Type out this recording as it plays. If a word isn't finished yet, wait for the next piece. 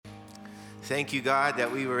Thank you, God,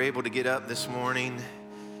 that we were able to get up this morning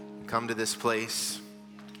and come to this place.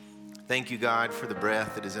 Thank you, God, for the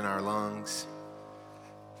breath that is in our lungs.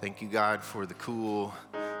 Thank you, God, for the cool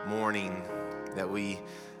morning that we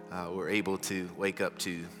were able to wake up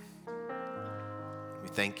to. We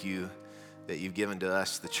thank you that you've given to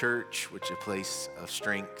us the church, which is a place of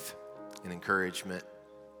strength and encouragement.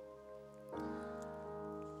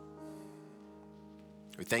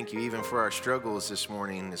 We thank you even for our struggles this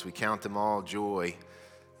morning as we count them all joy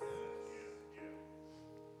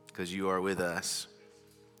because you are with us.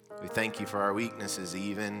 We thank you for our weaknesses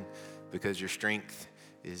even because your strength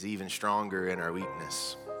is even stronger in our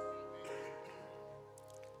weakness.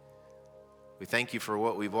 We thank you for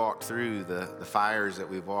what we've walked through, the fires that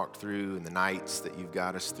we've walked through and the nights that you've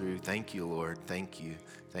got us through. Thank you, Lord. Thank you,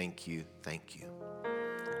 thank you, thank you.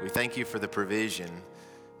 We thank you for the provision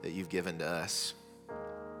that you've given to us.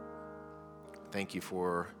 Thank you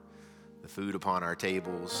for the food upon our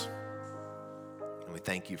tables. And we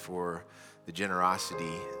thank you for the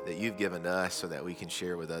generosity that you've given to us so that we can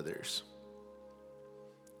share with others.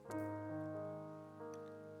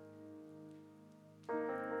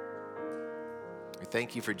 We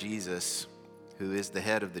thank you for Jesus, who is the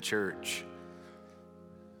head of the church.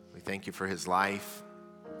 We thank you for his life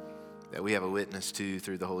that we have a witness to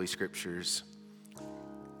through the Holy Scriptures.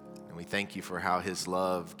 And we thank you for how his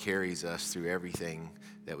love carries us through everything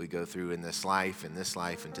that we go through in this life, and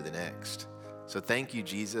to the next. So thank you,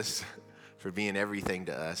 Jesus, for being everything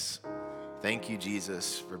to us. Thank you,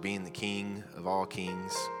 Jesus, for being the King of all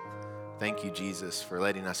kings. Thank you, Jesus, for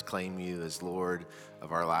letting us claim you as Lord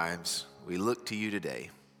of our lives. We look to you today,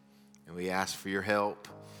 and we ask for your help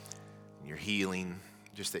and your healing,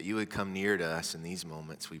 just that you would come near to us in these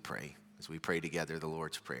moments, we pray, as we pray together the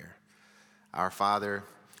Lord's Prayer. Our Father,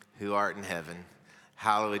 who art in heaven,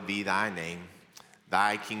 hallowed be thy name.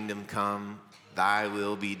 Thy kingdom come, thy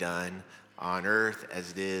will be done, on earth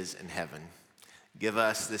as it is in heaven. Give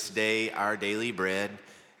us this day our daily bread,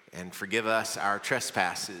 and forgive us our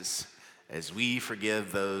trespasses, as we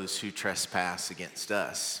forgive those who trespass against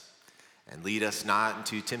us. And lead us not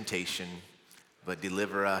into temptation, but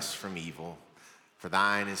deliver us from evil. For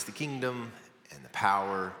thine is the kingdom, and the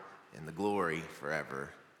power, and the glory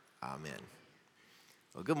forever. Amen.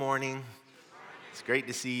 Well, good morning. It's great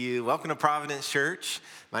to see you. Welcome to Providence Church.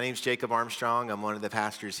 My name's Jacob Armstrong. I'm one of the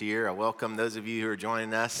pastors here. I welcome those of you who are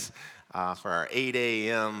joining us for our 8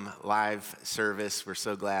 a.m. live service. We're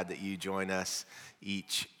so glad that you join us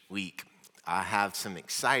each week. I have some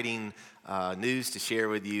exciting news to share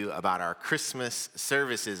with you about our Christmas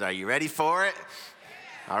services. Are you ready for it?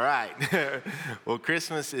 All right. Well,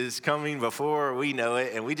 Christmas is coming before we know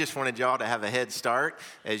it, and we just wanted y'all to have a head start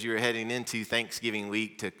as you're heading into Thanksgiving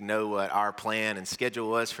week to know what our plan and schedule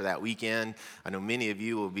was for that weekend. I know many of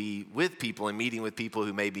you will be with people and meeting with people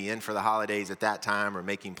who may be in for the holidays at that time or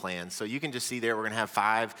making plans. So you can just see there we're going to have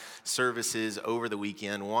 5 services over the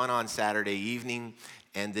weekend, 1 on Saturday evening,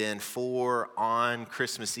 and then 4 on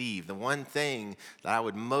Christmas Eve. The one thing that I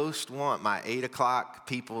would most want my 8 o'clock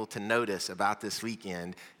people to notice about this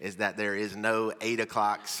weekend is that there is no 8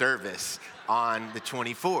 o'clock service on the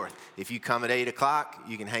 24th. If you come at 8 o'clock,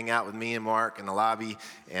 you can hang out with me and Mark in the lobby,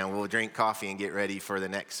 and we'll drink coffee and get ready for the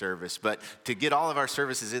next service. But to get all of our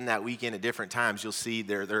services in that weekend at different times, you'll see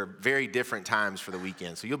there are very different times for the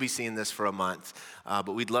weekend. So you'll be seeing this for a month.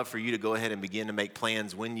 But we'd love for you to go ahead and begin to make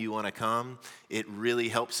plans when you want to come. It really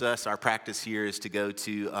helps us. Our practice here is to go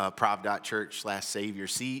to prov.church/save your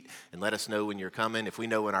seat and let us know when you're coming. If we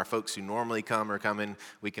know when our folks who normally come are coming,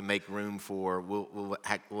 we can make room for, we'll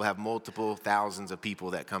have multiple thousands of people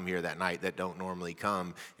that come here that night that don't normally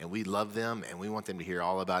come, and we love them and we want them to hear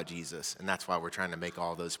all about Jesus, and that's why we're trying to make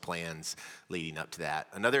all those plans leading up to that.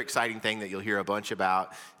 Another exciting thing that you'll hear a bunch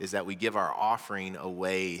about is that we give our offering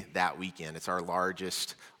away that weekend. It's our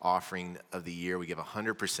largest offering of the year. We give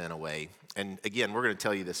 100% away. And again, we're going to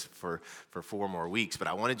tell you this for 4 more weeks, but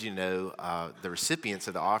I wanted you to know the recipients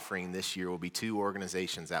of the offering this year will be 2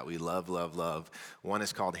 organizations that we love, love, love. One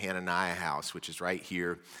is called Hananiah House, which is right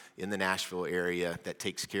here in the Nashville area that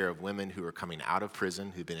takes care of women who are coming out of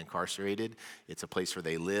prison, who've been incarcerated. It's a place where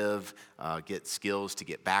they live, get skills to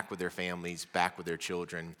get back with their families, back with their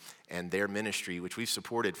children. And their ministry, which we've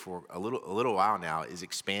supported for a little while now, is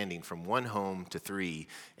expanding from 1 home to 3,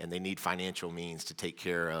 and they need financial means to take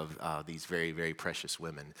care of these very, very precious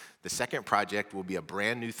women. The second project will be a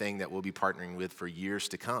brand new thing that we'll be partnering with for years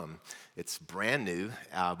to come. It's brand new,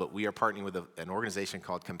 but we are partnering with an organization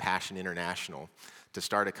called Compassion International to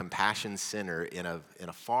start a compassion center in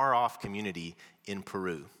a far-off community in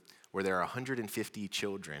Peru, where there are 150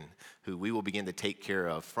 children who we will begin to take care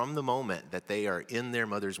of from the moment that they are in their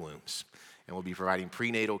mother's wombs. and we'll be providing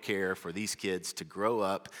prenatal care for these kids to grow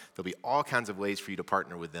up. There'll be all kinds of ways for you to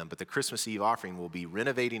partner with them, but the Christmas Eve offering will be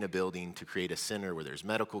renovating a building to create a center where there's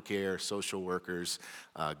medical care, social workers,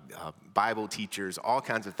 Bible teachers, all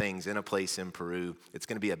kinds of things in a place in Peru. It's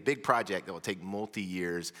going to be a big project that will take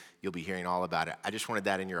multi-years. You'll be hearing all about it. I just wanted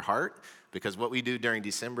that in your heart, because what we do during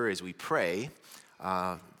December is we pray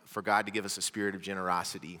for God to give us a spirit of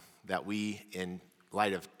generosity, that we, in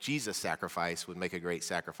light of Jesus' sacrifice, would make a great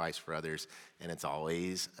sacrifice for others, and it's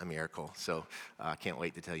always a miracle. So I can't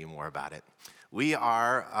wait to tell you more about it. We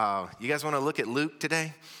are, you guys want to look at Luke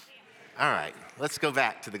today? All right, let's go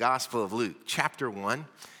back to the Gospel of Luke, chapter 1,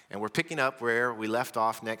 and we're picking up where we left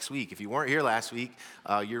off next week. If you weren't here last week,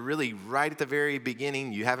 you're really right at the very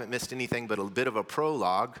beginning. You haven't missed anything but a bit of a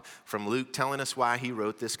prologue from Luke telling us why he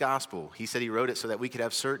wrote this gospel. He said he wrote it so that we could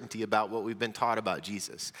have certainty about what we've been taught about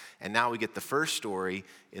Jesus. And now we get the first story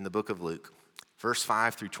in the book of Luke, verse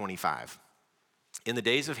 5 through 25. In the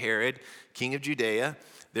days of Herod, king of Judea,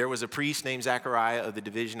 there was a priest named Zechariah of the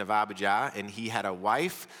division of Abijah, and he had a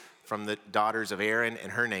wife from the daughters of Aaron,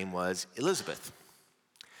 and her name was Elizabeth.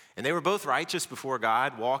 And they were both righteous before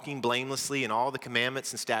God, walking blamelessly in all the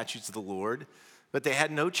commandments and statutes of the Lord. But they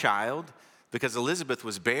had no child, because Elizabeth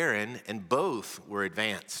was barren, and both were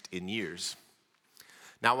advanced in years.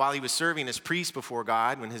 Now, while he was serving as priest before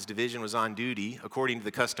God, when his division was on duty, according to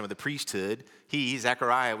the custom of the priesthood, he,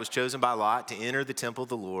 Zechariah, was chosen by lot to enter the temple of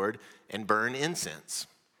the Lord and burn incense.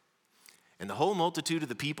 And the whole multitude of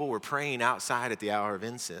the people were praying outside at the hour of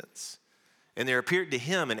incense. And there appeared to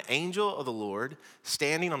him an angel of the Lord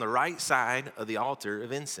standing on the right side of the altar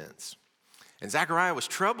of incense. And Zechariah was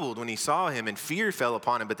troubled when he saw him, and fear fell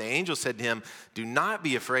upon him. But the angel said to him, "Do not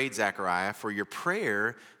be afraid, Zechariah, for your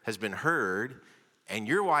prayer has been heard, and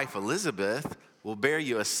your wife Elizabeth will bear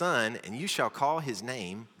you a son, and you shall call his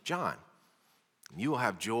name John. And you will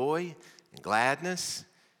have joy and gladness,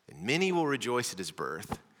 and many will rejoice at his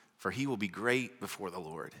birth, for he will be great before the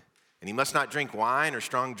Lord. And he must not drink wine or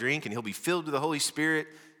strong drink, and he'll be filled with the Holy Spirit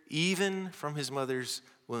even from his mother's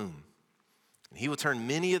womb. And he will turn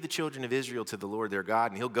many of the children of Israel to the Lord their God,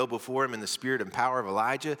 and he'll go before him in the spirit and power of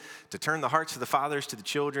Elijah to turn the hearts of the fathers to the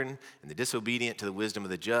children and the disobedient to the wisdom of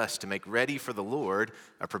the just, to make ready for the Lord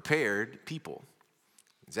a prepared people."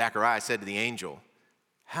 And Zechariah said to the angel,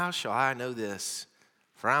 "How shall I know this?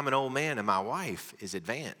 For I'm an old man, and my wife is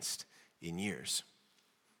advanced in years."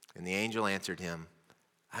 And the angel answered him,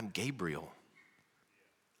 "I'm Gabriel.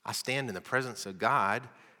 I stand in the presence of God,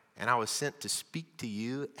 and I was sent to speak to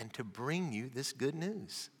you and to bring you this good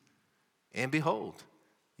news. And behold,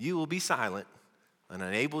 you will be silent and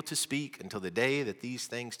unable to speak until the day that these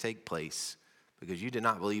things take place, because you did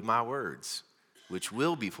not believe my words, which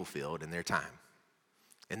will be fulfilled in their time."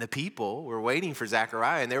 And the people were waiting for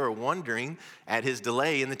Zechariah, and they were wondering at his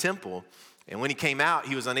delay in the temple. And when he came out,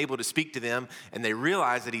 he was unable to speak to them, and they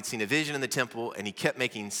realized that he'd seen a vision in the temple, and he kept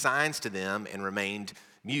making signs to them and remained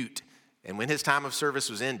mute. And when his time of service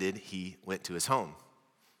was ended, he went to his home.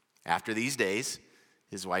 After these days,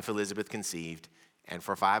 his wife Elizabeth conceived, and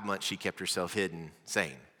for 5 months she kept herself hidden,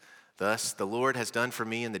 saying, "Thus the Lord has done for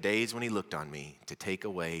me in the days when he looked on me, to take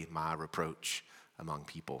away my reproach among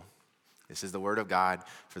people." This is the word of God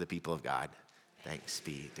for the people of God. Thanks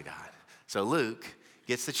be to God. So Luke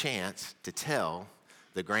gets the chance to tell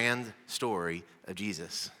the grand story of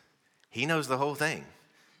Jesus. He knows the whole thing.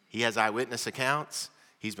 He has eyewitness accounts.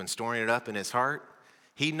 He's been storing it up in his heart.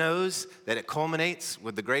 He knows that it culminates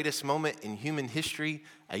with the greatest moment in human history,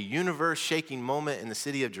 a universe-shaking moment in the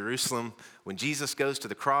city of Jerusalem, when Jesus goes to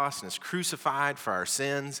the cross and is crucified for our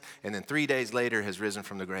sins, and then 3 days later has risen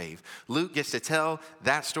from the grave. Luke gets to tell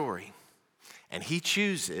that story, and he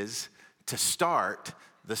chooses to start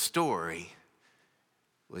the story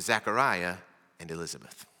with Zechariah and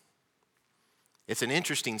Elizabeth. It's an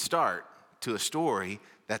interesting start to a story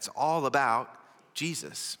that's all about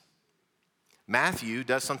Jesus. Matthew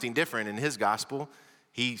does something different in his gospel.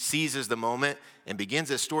 He seizes the moment and begins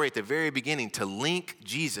his story at the very beginning to link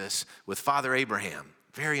Jesus with Father Abraham.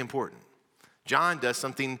 Very important. John does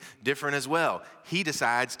something different as well. He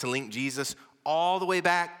decides to link Jesus all the way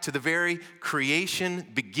back to the very creation,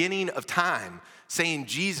 beginning of time, saying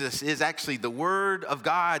Jesus is actually the word of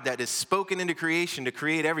God that is spoken into creation to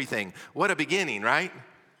create everything. What a beginning, right?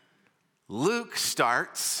 Luke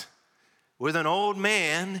starts with an old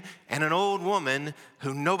man and an old woman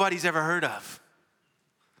who nobody's ever heard of.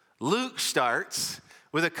 Luke starts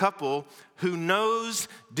with a couple who knows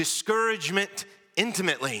discouragement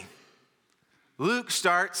intimately. Luke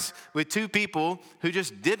starts with two people who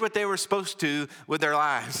just did what they were supposed to with their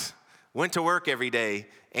lives, went to work every day,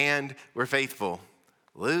 and were faithful.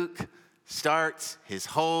 Luke starts his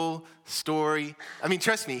whole story. I mean,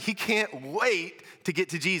 trust me, he can't wait to get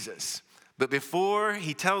to Jesus. But before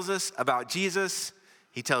he tells us about Jesus,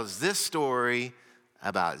 he tells this story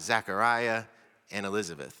about Zechariah and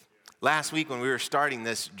Elizabeth. Last week when we were starting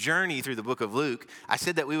this journey through the book of Luke, I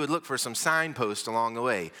said that we would look for some signposts along the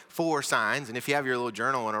way. 4 signs, and if you have your little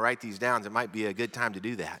journal and want to write these down, it might be a good time to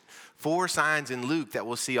do that. 4 signs in Luke that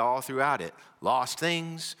we'll see all throughout it. Lost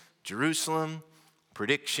things, Jerusalem,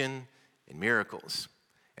 prediction, and miracles.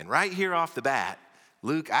 And right here off the bat,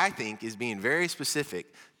 Luke, I think, is being very specific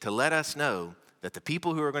to let us know that the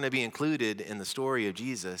people who are going to be included in the story of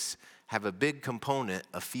Jesus have a big component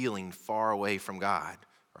of feeling far away from God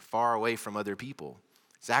or far away from other people.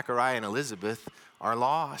 Zechariah and Elizabeth are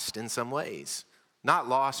lost in some ways. Not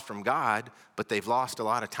lost from God, but they've lost a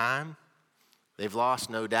lot of time. They've lost,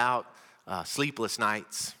 no doubt, sleepless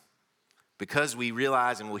nights. Because we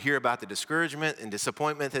realize and we'll hear about the discouragement and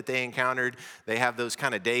disappointment that they encountered, they have those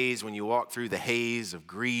kind of days when you walk through the haze of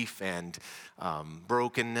grief and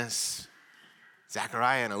brokenness.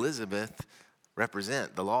 Zechariah and Elizabeth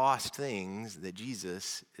represent the lost things that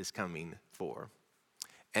Jesus is coming for.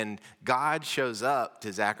 And God shows up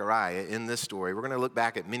to Zechariah in this story. We're going to look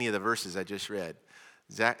back at many of the verses I just read.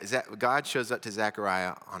 God shows up to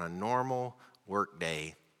Zechariah on a normal work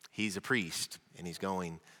day. He's a priest, and he's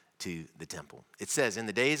going to the temple. It says, in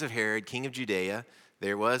the days of Herod, king of Judea,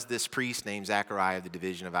 there was this priest named Zechariah of the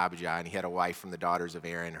division of Abijah, and he had a wife from the daughters of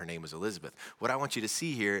Aaron. Her name was Elizabeth. What I want you to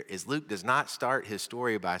see here is Luke does not start his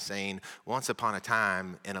story by saying, once upon a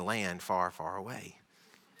time in a land far, far away.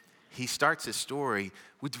 He starts his story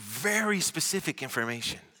with very specific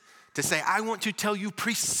information to say, I want to tell you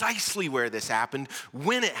precisely where this happened,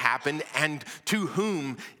 when it happened, and to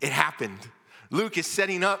whom it happened. Luke is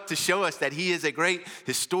setting up to show us that he is a great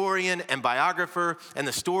historian and biographer, and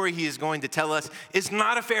the story he is going to tell us is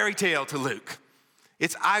not a fairy tale to Luke.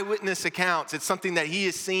 It's eyewitness accounts. It's something that he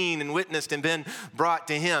has seen and witnessed and been brought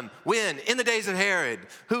to him. When? In the days of Herod,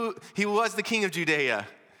 he was the king of Judea.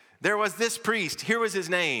 There was this priest. Here was his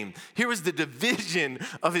name. Here was the division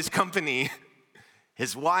of his company.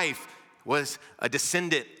 His wife was a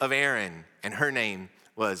descendant of Aaron, and her name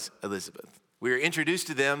was Elizabeth. We are introduced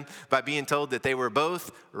to them by being told that they were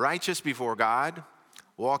both righteous before God,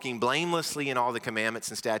 walking blamelessly in all the commandments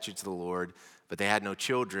and statutes of the Lord, but they had no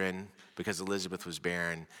children because Elizabeth was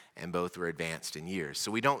barren and both were advanced in years.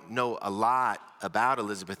 So we don't know a lot about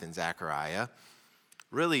Elizabeth and Zechariah,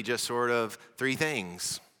 really just sort of 3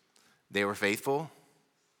 things. They were faithful,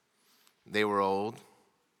 they were old,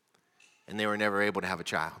 and they were never able to have a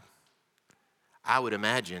child. I would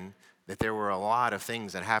imagine that there were a lot of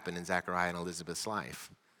things that happened in Zechariah and Elizabeth's life.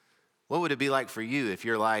 What would it be like for you if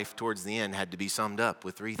your life towards the end had to be summed up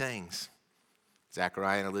with 3 things?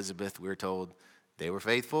 Zechariah and Elizabeth, we're told, they were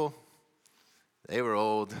faithful, they were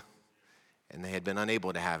old, and they had been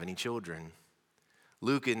unable to have any children.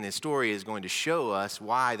 Luke in his story is going to show us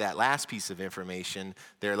why that last piece of information,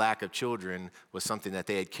 their lack of children, was something that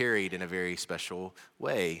they had carried in a very special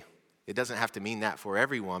way. It doesn't have to mean that for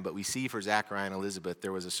everyone, but we see for Zechariah and Elizabeth,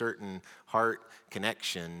 there was a certain heart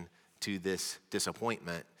connection to this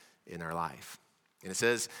disappointment in their life. And it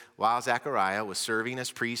says, while Zechariah was serving as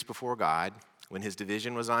priest before God, when his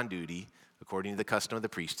division was on duty, according to the custom of the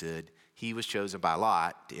priesthood, he was chosen by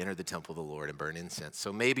Lot to enter the temple of the Lord and burn incense.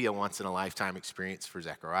 So maybe a once-in-a-lifetime experience for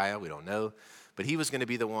Zechariah, we don't know. But he was going to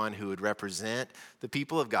be the one who would represent the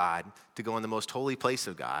people of God to go in the most holy place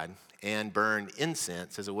of God and burn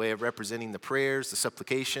incense as a way of representing the prayers, the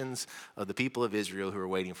supplications of the people of Israel who were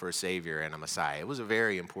waiting for a Savior and a Messiah. It was a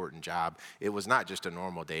very important job. It was not just a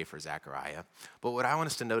normal day for Zechariah. But what I want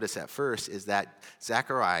us to notice at first is that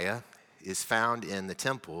Zechariah is found in the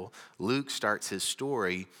temple. Luke starts his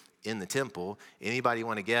story in the temple. Anybody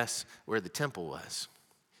want to guess where the temple was?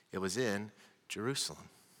 It was in Jerusalem.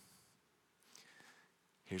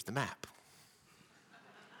 Here's the map.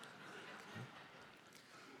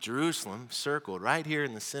 Jerusalem circled right here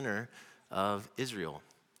in the center of Israel.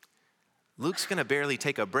 Luke's going to barely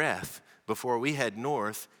take a breath before we head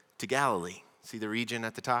north to Galilee. See the region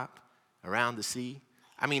at the top, around the sea?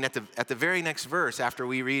 I mean, at the very next verse after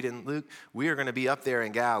we read in Luke, we are going to be up there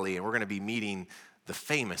in Galilee, and we're going to be meeting the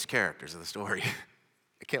famous characters of the story.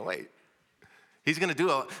 I can't wait. We're going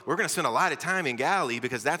to spend a lot of time in Galilee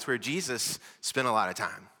because that's where Jesus spent a lot of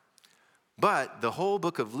time. But the whole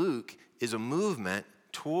book of Luke is a movement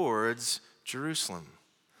towards Jerusalem.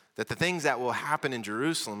 That the things that will happen in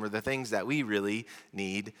Jerusalem are the things that we really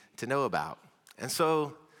need to know about. And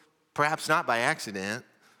so, perhaps not by accident,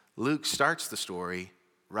 Luke starts the story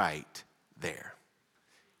right there,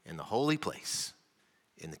 in the holy place,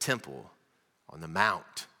 in the temple, on the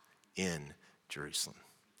mount, in Jerusalem.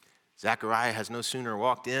 Zechariah has no sooner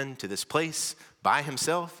walked into this place by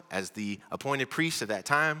himself as the appointed priest of that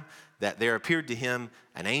time that there appeared to him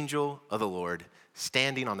an angel of the Lord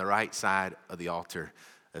standing on the right side of the altar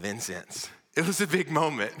of incense. It was a big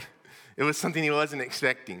moment. It was something he wasn't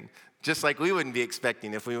expecting, just like we wouldn't be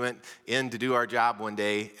expecting if we went in to do our job one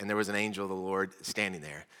day and there was an angel of the Lord standing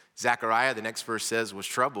there. Zechariah, the next verse says, was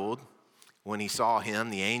troubled when he saw him,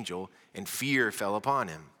 the angel, and fear fell upon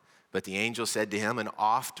him. But the angel said to him, an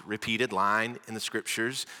oft-repeated line in the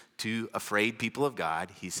scriptures to afraid people of God.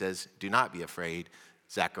 He says, do not be afraid,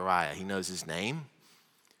 Zechariah. He knows his name.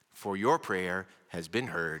 For your prayer has been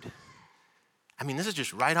heard. I mean, this is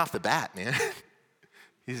just right off the bat, man.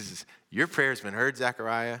 He says, your prayer has been heard,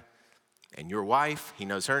 Zechariah. And your wife, he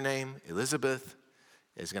knows her name, Elizabeth,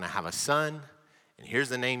 is going to have a son. And here's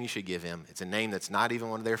the name you should give him. It's a name that's not even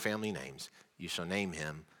one of their family names. You shall name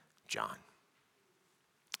him John.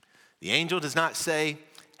 The angel does not say,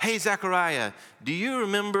 hey, Zechariah, do you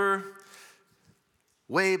remember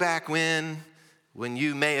way back when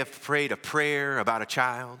you may have prayed a prayer about a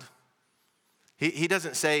child? He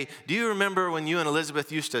doesn't say, do you remember when you and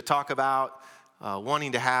Elizabeth used to talk about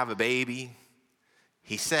wanting to have a baby?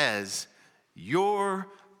 He says, your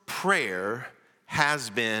prayer has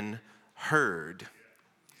been heard.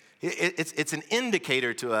 It's an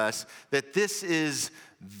indicator to us that this is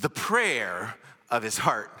the prayer of his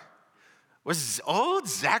heart. Was old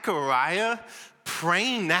Zechariah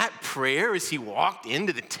praying that prayer as he walked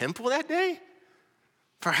into the temple that day?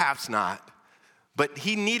 Perhaps not. But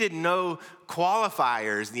he needed no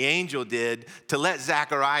qualifiers, the angel did, to let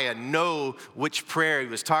Zechariah know which prayer he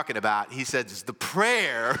was talking about. He says, the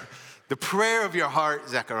prayer of your heart,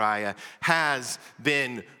 Zechariah, has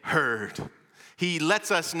been heard. He lets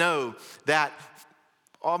us know that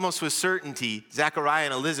almost with certainty, Zechariah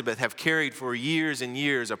and Elizabeth have carried for years and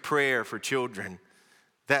years a prayer for children.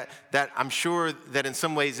 That I'm sure that in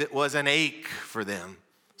some ways it was an ache for them,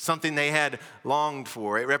 something they had longed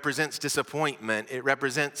for. It represents disappointment. It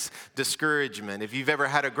represents discouragement. If you've ever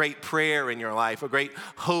had a great prayer in your life, a great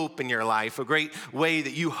hope in your life, a great way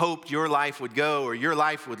that you hoped your life would go or your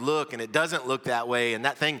life would look, and it doesn't look that way, and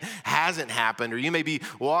that thing hasn't happened, or you may be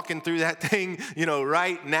walking through that thing,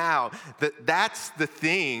 right now, that's the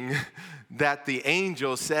thing that the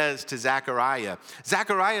angel says to Zechariah.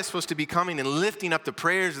 Zechariah is supposed to be coming and lifting up the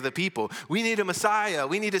prayers of the people. We need a Messiah.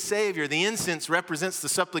 We need a Savior. The incense represents the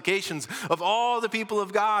supplications of all the people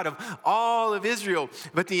of God, of all of Israel.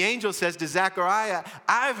 But the angel says to Zechariah,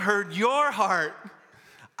 I've heard your heart.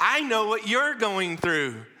 I know what you're going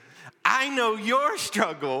through. I know your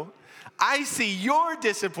struggle. I see your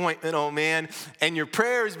disappointment, oh man, and your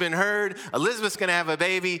prayer has been heard. Elizabeth's going to have a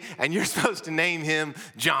baby, and you're supposed to name him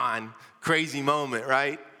John. Crazy moment,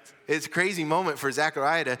 right? It's a crazy moment for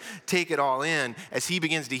Zechariah to take it all in as he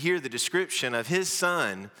begins to hear the description of his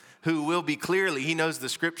son, who will be clearly, he knows the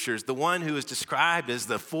scriptures, the one who is described as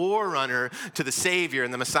the forerunner to the Savior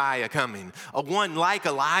and the Messiah coming. A one like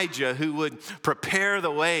Elijah who would prepare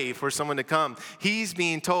the way for someone to come. He's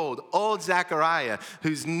being told, old Zechariah,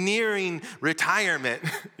 who's nearing retirement,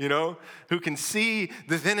 who can see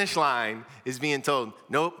the finish line, is being told,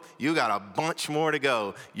 nope, you got a bunch more to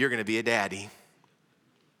go. You're going to be a daddy.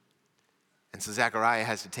 And so Zechariah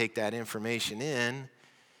has to take that information in.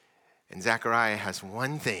 And Zechariah has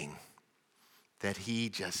one thing that he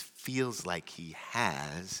just feels like he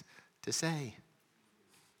has to say.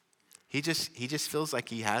 He just feels like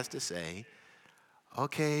he has to say,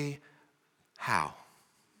 okay, how?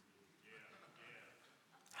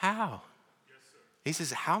 How? He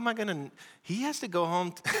says, how am I going to, he has to go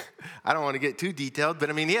home. I don't want to get too detailed,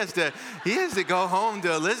 but he has to go home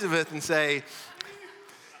to Elizabeth and say,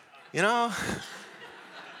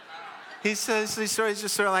 he says, he's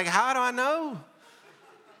just sort of like, how do I know?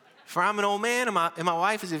 For I'm an old man and my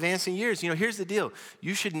wife is advancing years. Here's the deal.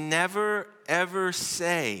 You should never, ever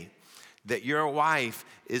say that your wife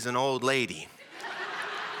is an old lady.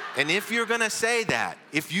 And if you're going to say that,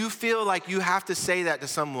 if you feel like you have to say that to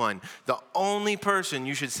someone, the only person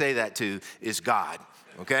you should say that to is God,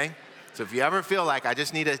 okay? So if you ever feel like I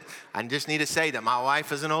just need to say that my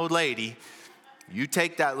wife is an old lady, you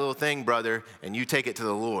take that little thing, brother, and you take it to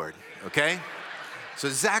the Lord, okay? So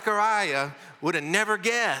Zechariah would have never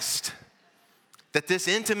guessed that this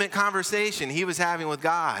intimate conversation he was having with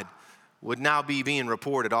God would now be being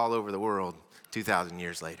reported all over the world 2,000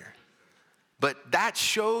 years later. But that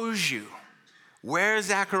shows you where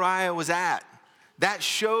Zechariah was at. That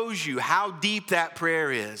shows you how deep that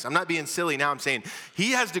prayer is. I'm not being silly now. I'm saying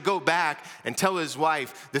he has to go back and tell his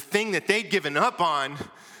wife the thing that they'd given up on,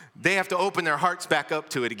 they have to open their hearts back up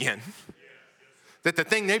to it again. that the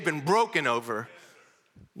thing they've been broken over,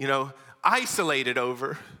 isolated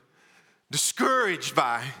over, discouraged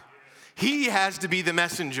by, he has to be the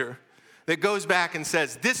messenger that goes back and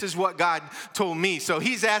says, this is what God told me. So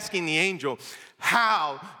he's asking the angel,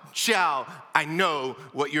 how shall I know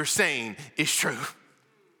what you're saying is true?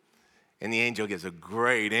 And the angel gives a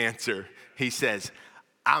great answer. He says,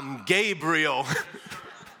 I'm Gabriel.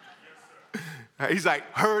 He's like,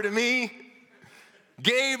 heard of me?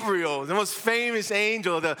 Gabriel, the most famous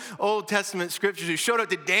angel of the Old Testament scriptures who showed up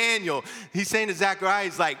to Daniel. He's saying to Zechariah,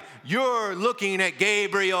 he's like, you're looking at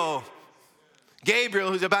Gabriel.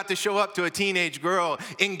 Gabriel, who's about to show up to a teenage girl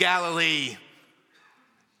in Galilee.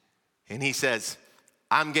 And he says,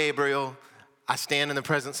 I'm Gabriel. I stand in the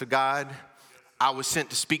presence of God. I was sent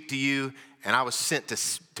to speak to you, and I was sent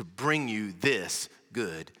to bring you this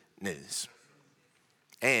good news.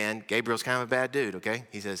 And Gabriel's kind of a bad dude, okay?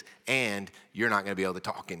 He says, and you're not going to be able to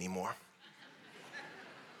talk anymore.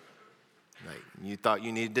 Like, you thought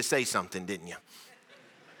you needed to say something, didn't you?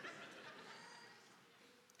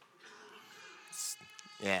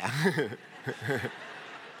 Yeah.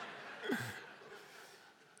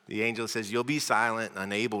 The angel says, you'll be silent and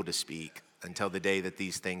unable to speak until the day that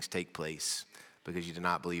these things take place, because you do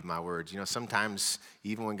not believe my words. Sometimes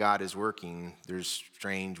even when God is working, there's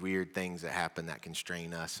strange, weird things that happen that can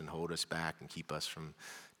strain us and hold us back and keep us from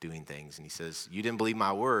doing things. And he says, you didn't believe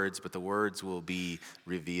my words, but the words will be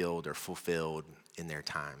revealed or fulfilled in their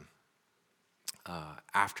time.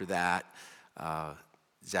 After that,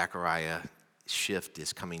 Zechariah shift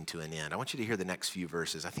is coming to an end. I want you to hear the next few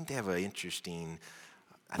verses. I think they have a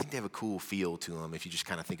cool feel to them if you just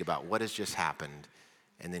kind of think about what has just happened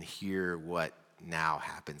and then hear what now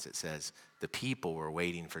happens. It says, the people were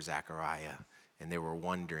waiting for Zechariah, and they were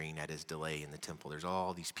wondering at his delay in the temple. There's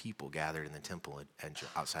all these people gathered in the temple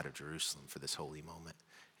outside of Jerusalem for this holy moment.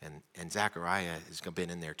 And Zechariah has been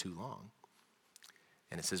in there too long.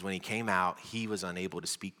 And it says when he came out, he was unable to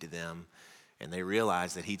speak to them, and they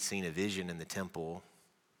realized that he'd seen a vision in the temple.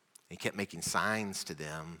 He kept making signs to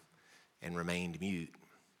them and remained mute.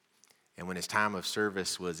 And when his time of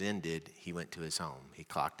service was ended, he went to his home. He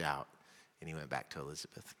clocked out, and he went back to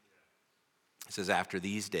Elizabeth. It says, after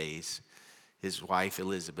these days, his wife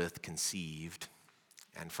Elizabeth conceived,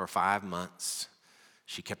 and for 5 months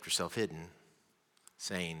she kept herself hidden,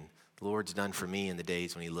 saying, the Lord's done for me in the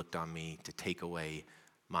days when he looked on me to take away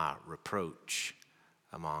my reproach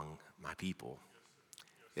among my people.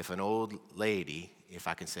 If an old lady, if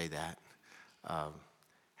I can say that,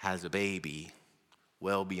 has a baby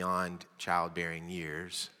well beyond childbearing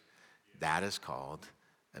years, that is called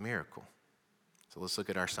a miracle. So let's look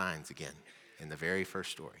at our signs again in the very first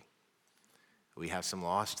story. We have some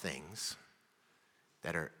lost things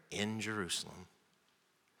that are in Jerusalem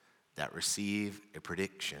that receive a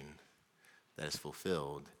prediction that is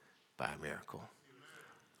fulfilled by a miracle.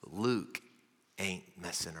 Luke ain't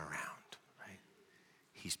messing around, right?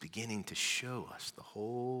 He's beginning to show us the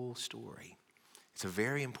whole story. It's a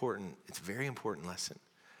very important lesson,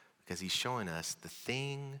 because he's showing us the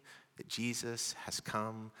thing that Jesus has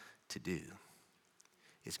come to do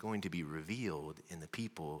is going to be revealed in the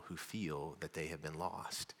people who feel that they have been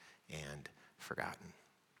lost and forgotten.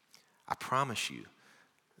 I promise you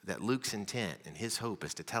that Luke's intent and his hope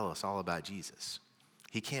is to tell us all about Jesus.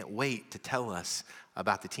 He can't wait to tell us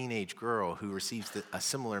about the teenage girl who receives a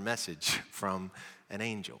similar message from an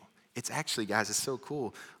angel. It's actually, guys, it's so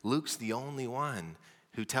cool. Luke's the only one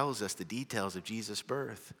who tells us the details of Jesus'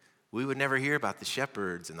 birth. We would never hear about the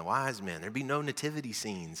shepherds and the wise men. There'd be no nativity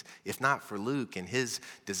scenes if not for Luke and his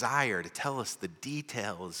desire to tell us the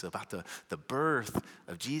details about the birth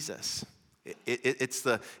of Jesus. It's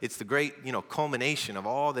the great, culmination of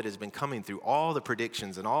all that has been coming through, all the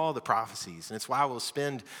predictions and all the prophecies. And it's why we'll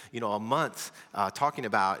spend, a month talking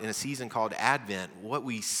about in a season called Advent, what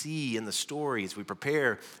we see in the story as we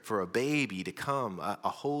prepare for a baby to come, a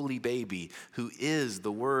holy baby who is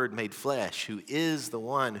the Word made flesh, who is the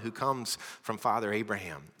one who comes from Father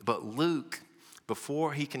Abraham. But Luke,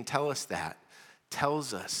 before he can tell us that,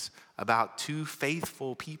 tells us about two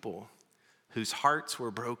faithful people whose hearts were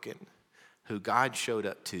broken, who God showed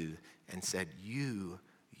up to and said, you,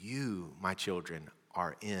 my children,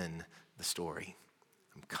 are in the story.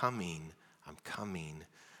 I'm coming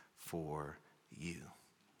for you.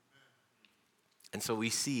 And so we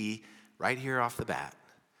see right here off the bat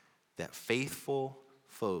that faithful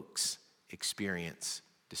folks experience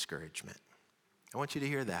discouragement. I want you to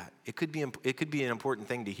hear that. It could be an important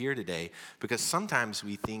thing to hear today, because sometimes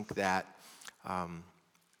we think that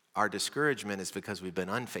our discouragement is because we've been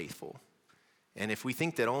unfaithful. And if we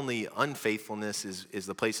think that only unfaithfulness is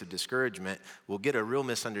the place of discouragement, we'll get a real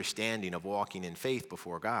misunderstanding of walking in faith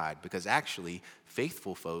before God, because actually,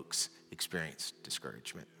 faithful folks experience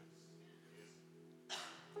discouragement.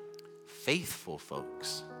 Faithful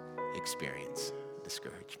folks experience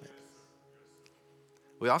discouragement.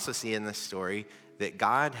 We also see in this story that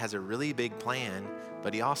God has a really big plan,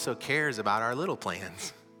 but he also cares about our little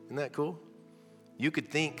plans. Isn't that cool? You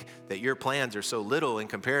could think that your plans are so little in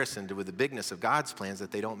comparison to the bigness of God's plans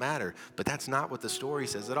that they don't matter, but that's not what the story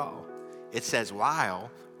says at all. It says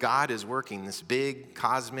while God is working this big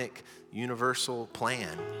cosmic universal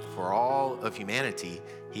plan for all of humanity,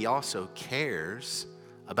 he also cares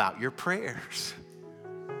about your prayers.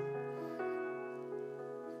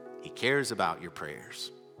 He cares about your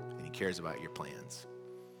prayers, and he cares about your plans.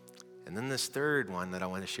 And then this third one that I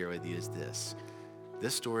want to share with you is this.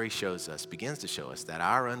 This story begins to show us that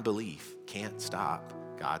our unbelief can't stop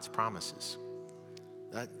God's promises.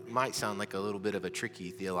 That might sound like a little bit of a tricky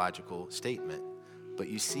theological statement, but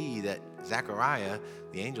you see that Zechariah,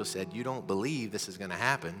 the angel, said, you don't believe this is going to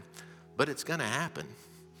happen, but it's going to happen.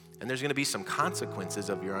 And there's going to be some consequences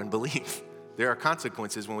of your unbelief. There are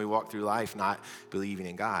consequences when we walk through life not believing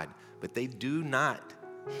in God, but they do not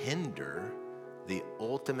hinder the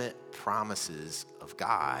ultimate promises of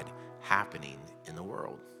God happening in the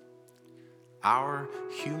world. Our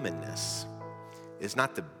humanness is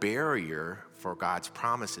not the barrier for God's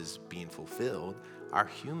promises being fulfilled. Our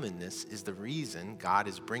humanness is the reason God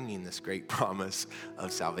is bringing this great promise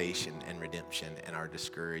of salvation and redemption and our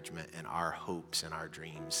discouragement and our hopes and our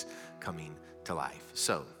dreams coming to life.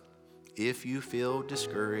 So, if you feel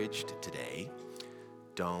discouraged today,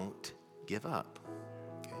 don't give up.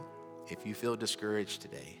 Okay? If you feel discouraged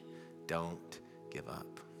today, don't give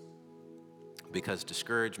up. Because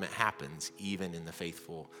discouragement happens even in the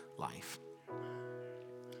faithful life.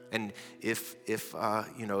 And if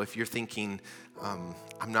you're thinking, I'm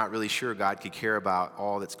not really sure God could care about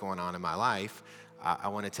all that's going on in my life, I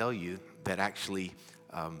want to tell you that actually,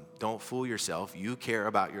 don't fool yourself. You care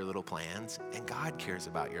about your little plans, and God cares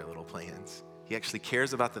about your little plans. He actually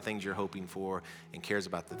cares about the things you're hoping for and cares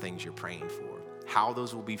about the things you're praying for. How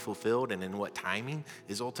those will be fulfilled and in what timing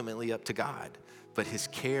is ultimately up to God. But his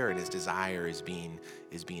care and his desire is being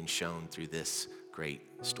shown through this great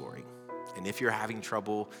story. And if you're having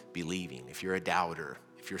trouble believing, if you're a doubter,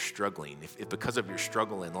 if you're struggling, if because of your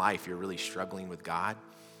struggle in life, you're really struggling with God,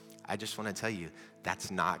 I just want to tell you,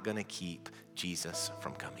 that's not going to keep Jesus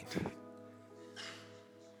from coming.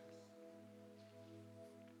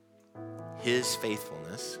 His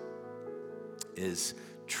faithfulness is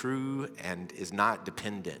true and is not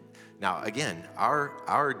dependent. Now, again,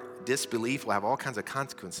 our disbelief will have all kinds of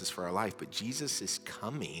consequences for our life, but Jesus is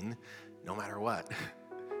coming no matter what.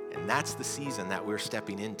 And that's the season that we're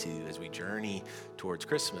stepping into as we journey towards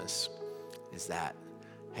Christmas, is that,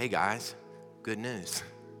 hey guys, good news.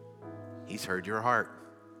 He's heard your heart.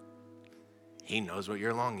 He knows what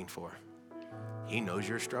you're longing for. He knows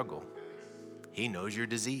your struggle. He knows your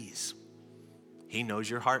disease. He knows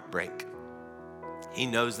your heartbreak. He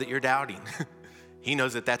knows that you're doubting. He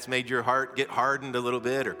knows that that's made your heart get hardened a little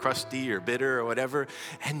bit or crusty or bitter or whatever.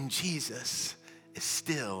 And Jesus is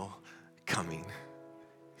still coming.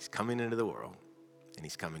 He's coming into the world, and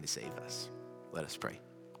he's coming to save us. Let us pray.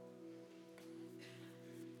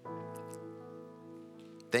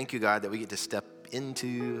 Thank you, God, that we get to step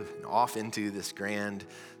into and off into this grand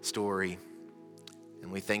story.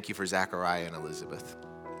 And we thank you for Zechariah and Elizabeth.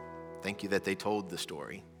 Thank you that they told the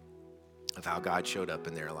story of how God showed up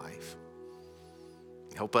in their life.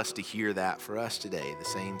 Help us to hear that for us today, the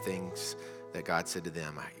same things that God said to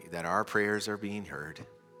them, that our prayers are being heard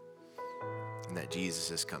and that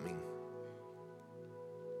Jesus is coming.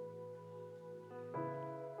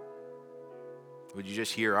 Would you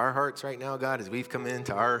just hear our hearts right now, God, as we've come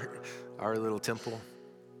into our little temple?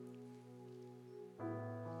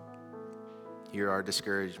 Hear our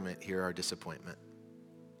discouragement, hear our disappointment.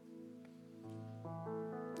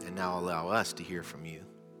 And now allow us to hear from you.